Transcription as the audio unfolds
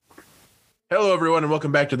Hello, everyone, and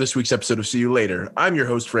welcome back to this week's episode of See You Later. I'm your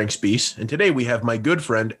host, Frank Spees, and today we have my good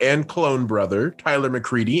friend and clone brother, Tyler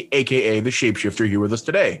McCready, a.k.a. The Shapeshifter, here with us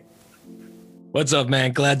today. What's up,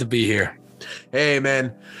 man? Glad to be here. Hey,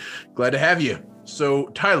 man. Glad to have you. So,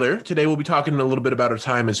 Tyler, today we'll be talking a little bit about our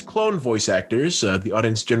time as clone voice actors. The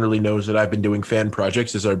audience generally knows that I've been doing fan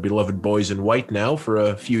projects as our beloved Boiz in White now for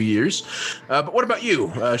a few years. But what about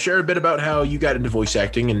you? Share a bit about how you got into voice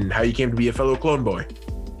acting and how you came to be a fellow clone boy.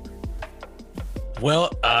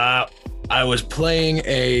 Well, I was playing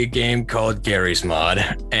a game called Garry's Mod,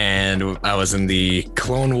 and I was in the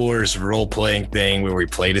Clone Wars role-playing thing where we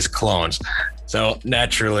played as clones. So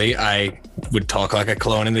naturally, I would talk like a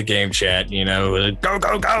clone in the game chat, you know, go,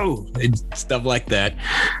 go, go, and stuff like that.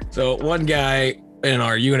 So one guy in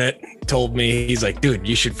our unit told me, he's like, dude,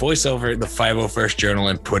 you should voice over the 501st Journal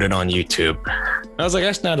and put it on YouTube. I was like,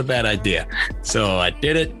 that's not a bad idea. So I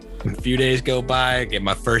did it. A few days go by, I get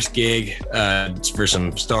my first gig for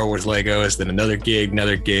some Star Wars Legos, then another gig,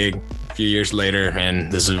 a few years later,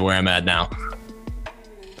 and this is where I'm at now.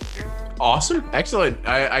 Awesome. Excellent.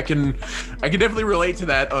 I can definitely relate to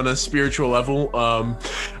that on a spiritual level.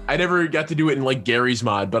 I never got to do it in like Garry's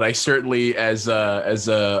Mod, but I certainly, as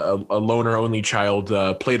a loner only child,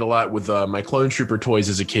 played a lot with my clone trooper toys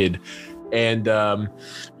as a kid. And,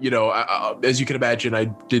 as you can imagine, I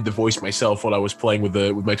did the voice myself while I was playing with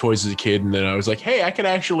my toys as a kid. And then I was like, hey, I can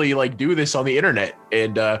actually like do this on the internet.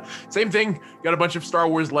 And same thing, got a bunch of Star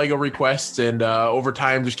Wars Lego requests. And over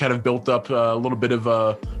time, just kind of built up a little bit of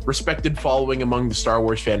a respected following among the Star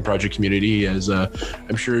Wars fan project community, as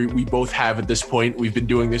I'm sure we both have at this point. We've been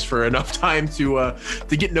doing this for enough time to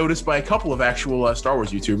get noticed by a couple of actual Star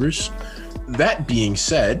Wars YouTubers. That being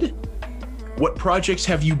said, what projects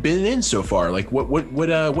have you been in so far? Like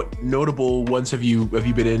what notable ones have you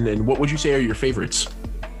been in, and what would you say are your favorites?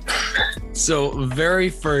 So very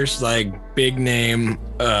first like big name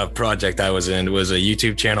project I was in was a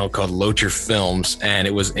YouTube channel called Locher Films, and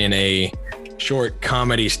it was in a short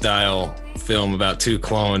comedy style film about two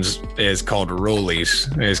clones. Is called Rollies.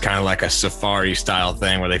 It's kind of like a safari style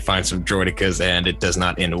thing where they find some droidicas and it does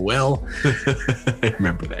not end well. I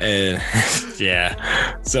remember that. And,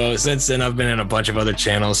 yeah. So since then I've been in a bunch of other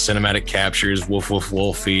channels, cinematic captures,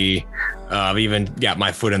 Wolfie. I've even got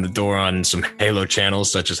my foot in the door on some Halo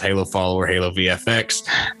channels such as Halo Follower, Halo VFX.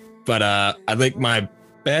 But I think my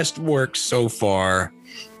best work so far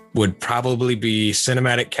would probably be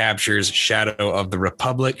cinematic captures Shadow of the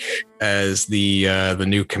Republic as the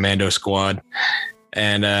new commando squad.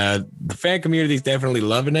 And the fan community is definitely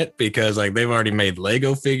loving it because like they've already made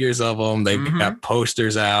Lego figures of them. They've got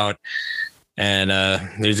posters out. And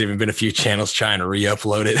there's even been a few channels trying to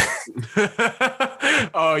re-upload it.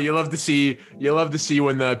 Oh, you love to see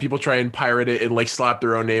when the people try and pirate it and like slap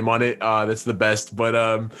their own name on it. That's the best. But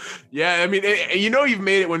yeah, I mean, you've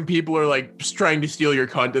made it when people are like trying to steal your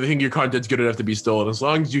content. They think your content's good enough to be stolen, as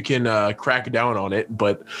long as you can crack down on it.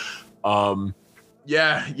 But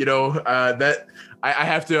yeah, that I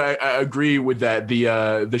have to I agree with that.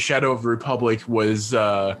 The Shadow of the Republic was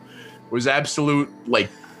absolute like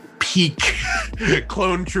peak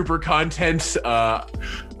clone trooper content.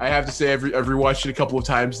 I have to say I've rewatched it a couple of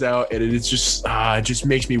times now, and it just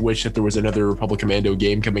makes me wish that there was another Republic Commando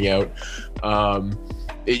game coming out.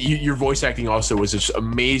 Your voice acting also was just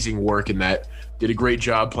amazing work in that. Did a great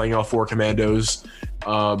job playing all four commandos.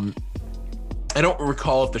 I don't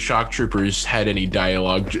recall if the shock troopers had any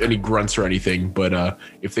dialogue, any grunts or anything, but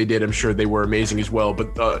if they did, I'm sure they were amazing as well.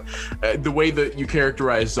 But the way that you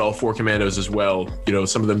characterized all four commandos as well,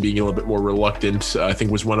 some of them being a little bit more reluctant, I think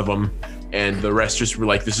was one of them, and the rest just were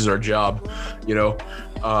like, "This is our job,"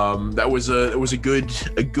 That was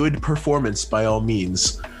a good performance by all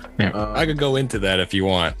means. Yeah, I could go into that if you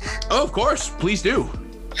want. Oh, of course, please do.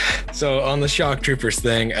 So on the shock troopers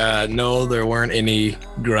thing, no, there weren't any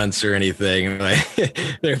grunts or anything. Like,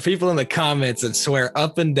 there are people in the comments that swear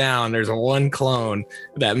up and down there's one clone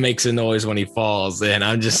that makes a noise when he falls, and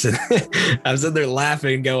I'm sitting there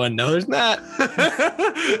laughing, going, "No, there's not."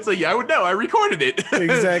 So yeah, I would know. I recorded it.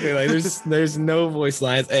 Exactly. Like there's no voice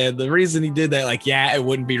lines, and the reason he did that, like, yeah, it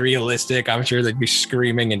wouldn't be realistic. I'm sure they'd be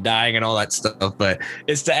screaming and dying and all that stuff, but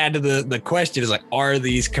it's to add to the question is like, are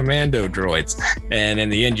these commando droids? And in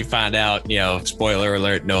the end, you find out, spoiler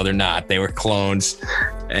alert, no, they're not. They were clones,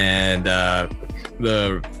 and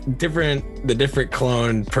the different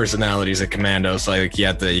clone personalities of commandos. Like you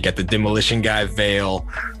got the demolition guy, Vale,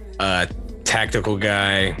 tactical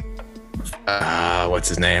guy. What's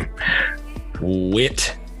his name?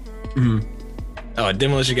 Wit. Mm-hmm. Oh,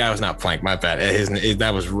 demolition guy was not Plank. My bad.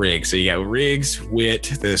 That was Riggs. So you got Riggs, Wit,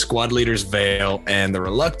 the squad leader's Vale, and the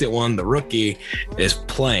reluctant one, the rookie, is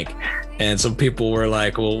Plank. And some people were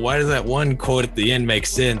like, well, why does that one quote at the end make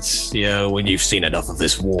sense? You know, when you've seen enough of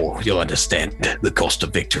this war, you'll understand the cost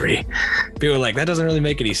of victory. People were like, that doesn't really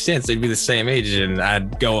make any sense. They'd be the same age. And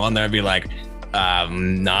I'd go on there and be like,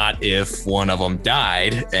 not if one of them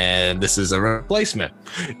died and this is a replacement.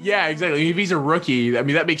 Yeah, exactly. If he's a rookie, I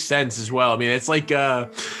mean, that makes sense as well. I mean, it's like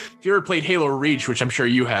if you ever played Halo Reach, which I'm sure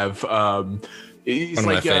you have, he's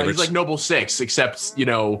like Noble Six, except, you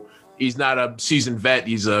know, he's not a seasoned vet.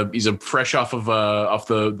 He's a fresh off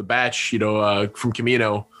the batch, you know, from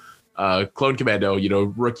Camino, Clone Commando, you know,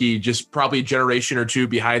 rookie, just probably a generation or two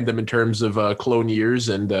behind them in terms of clone years,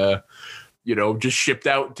 and you know, just shipped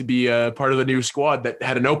out to be part of the new squad that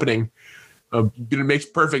had an opening. It makes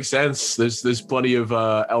perfect sense. There's plenty of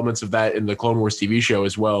elements of that in the Clone Wars TV show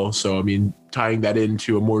as well. So I mean, tying that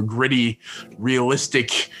into a more gritty,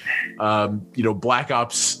 realistic, you know, Black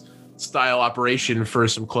Ops style operation for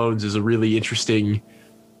some clones is a really interesting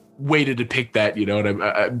way to depict that, you know.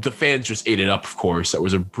 And the fans just ate it up, of course. That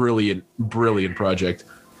was a brilliant project.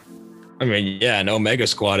 I mean, yeah, an Omega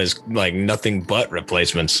Squad is like nothing but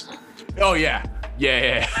replacements. Oh yeah.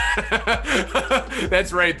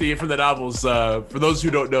 That's right. From the novels. For those who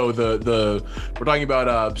don't know, we're talking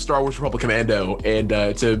about Star Wars Republic Commando, and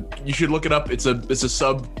you should look it up. It's a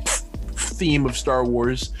sub theme of Star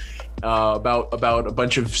Wars. About a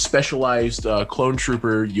bunch of specialized clone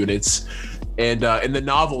trooper units, and in the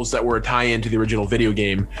novels that were a tie-in to the original video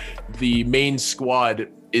game, the main squad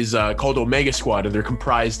is called Omega Squad, and they're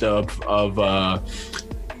comprised of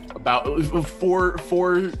about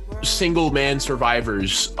four single man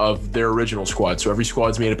survivors of their original squad. So every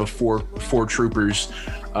squad's made up of four troopers.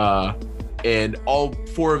 And all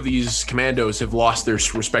four of these commandos have lost their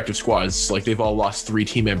respective squads. Like, they've all lost 3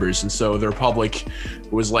 team members. And so the Republic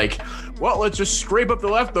was like, well, let's just scrape up the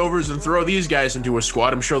leftovers and throw these guys into a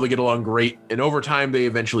squad. I'm sure they'll get along great. And over time, they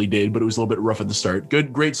eventually did, but it was a little bit rough at the start.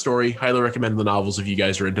 Great story. Highly recommend the novels if you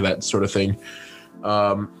guys are into that sort of thing.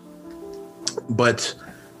 But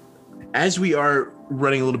as we are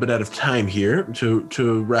running a little bit out of time here,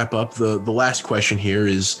 to wrap up, the last question here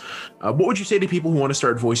is, what would you say to people who want to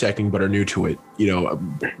start voice acting but are new to it? You know,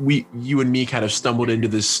 you and me kind of stumbled into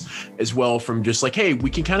this as well, from just like, hey, we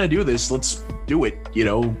can kind of do this, let's do it. You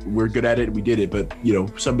know, we're good at it, we did it. But, you know,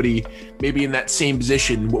 somebody maybe in that same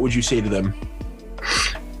position, what would you say to them?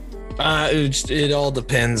 It all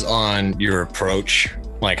depends on your approach.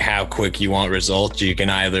 Like how quick you want results. You can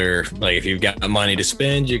either, like, if you've got money to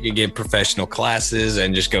spend, you can get professional classes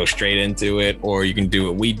and just go straight into it, or you can do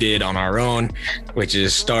what we did on our own, which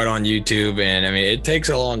is start on YouTube. And I mean, it takes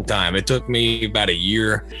a long time. It took me about a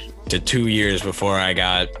year to 2 years before I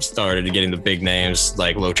got started getting the big names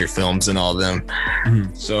like Locher Films and all of them.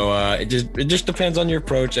 Mm-hmm. So it just depends on your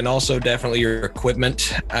approach, and also definitely your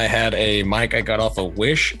equipment. I had a mic I got off of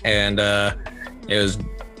Wish, and it was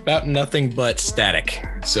about nothing but static.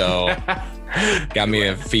 So got me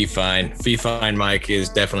a Fee-Fine. Fee-Fine mic is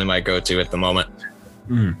definitely my go-to at the moment.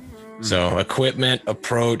 So equipment,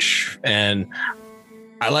 approach, and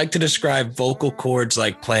I like to describe vocal cords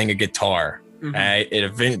like playing a guitar.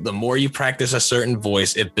 The more you practice a certain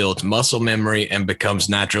voice, it builds muscle memory and becomes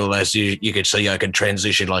natural. As you could see, I could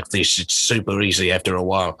transition like this. It's super easy after a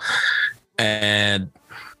while. And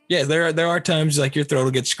yeah, there are times like your throat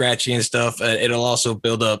will get scratchy and stuff. It'll also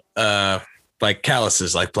build up like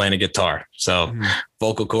calluses, like playing a guitar. So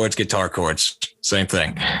vocal cords, guitar cords, same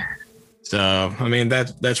thing. So I mean,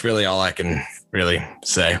 that's really all I can really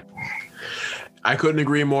say. I couldn't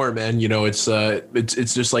agree more, man. You know, it's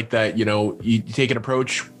just like that. You know, you take an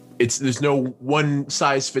approach. There's no one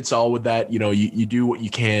size fits all with that. You know, you do what you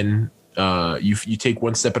can. You take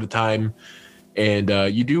one step at a time. And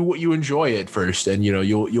you do what you enjoy at first, and you know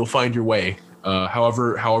you'll find your way.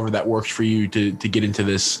 However that works for you to get into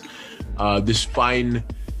this fine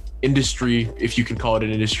industry, if you can call it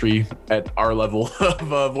an industry at our level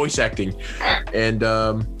of voice acting. And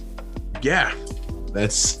yeah,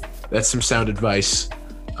 that's some sound advice.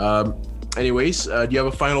 Anyways, do you have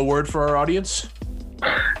a final word for our audience?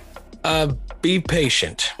 Be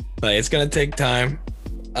patient. It's gonna take time.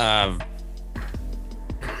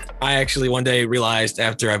 I actually one day realized,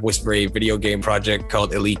 after I voiced for a video game project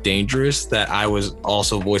called Elite Dangerous, that I was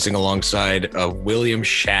also voicing alongside William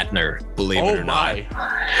Shatner, believe it or not.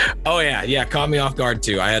 Oh yeah, caught me off guard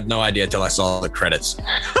too. I had no idea until I saw the credits.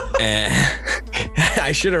 And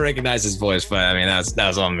I should have recognized his voice, but I mean, that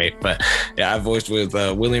was on me. But yeah, I voiced with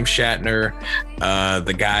William Shatner,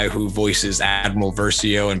 the guy who voices Admiral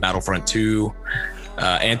Versio in Battlefront 2,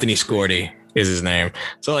 Anthony Scordy is his name.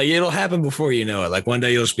 So like it'll happen before you know it. Like one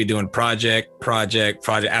day you'll just be doing project out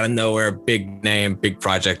of nowhere, big name, big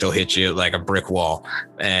project will hit you like a brick wall.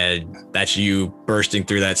 And that's you bursting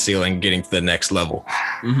through that ceiling, getting to the next level.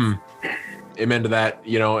 Mm-hmm. Amen to that,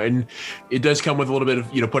 you know, and it does come with a little bit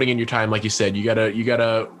of, you know, putting in your time. Like you said, you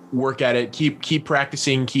gotta work at it, keep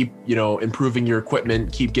practicing, keep, you know, improving your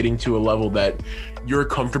equipment, keep getting to a level that you're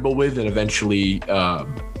comfortable with. And eventually,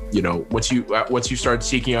 you know, once you start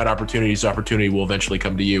seeking out opportunities, opportunity will eventually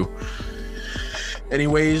come to you.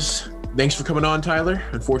 Anyways, thanks for coming on, Tyler.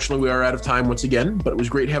 Unfortunately, we are out of time once again, but it was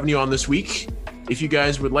great having you on this week. If you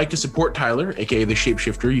guys would like to support Tyler, aka The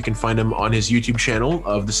Shapeshifter, you can find him on his YouTube channel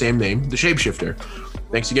of the same name, The Shapeshifter.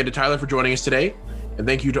 Thanks again to Tyler for joining us today, and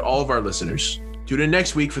thank you to all of our listeners. Tune in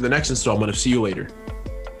next week for the next installment of See You Later.